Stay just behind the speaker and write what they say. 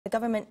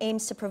government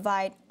aims to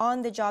provide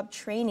on-the-job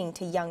training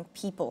to young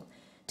people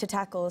to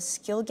tackle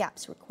skill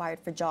gaps required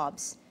for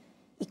jobs.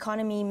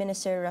 Economy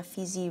Minister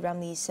Rafizi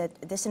Ramli said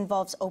this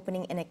involves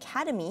opening an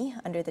academy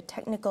under the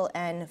Technical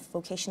and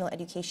Vocational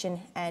Education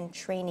and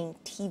Training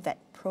TVET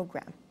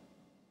program.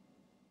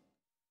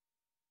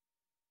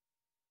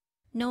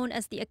 Known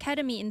as the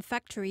Academy in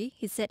Factory,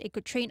 he said it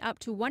could train up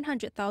to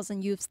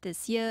 100,000 youths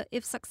this year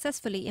if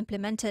successfully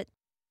implemented.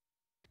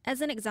 As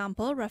an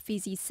example,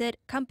 Rafizi said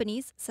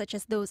companies, such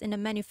as those in the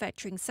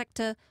manufacturing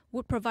sector,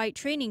 would provide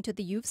training to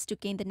the youths to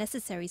gain the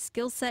necessary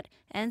skill set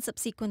and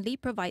subsequently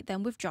provide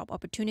them with job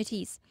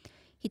opportunities.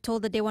 He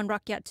told the Dewan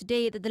Rakyat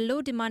today that the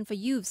low demand for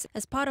youths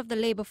as part of the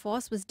labour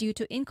force was due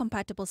to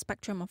incompatible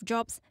spectrum of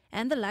jobs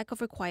and the lack of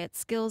required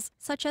skills,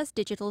 such as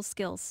digital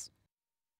skills.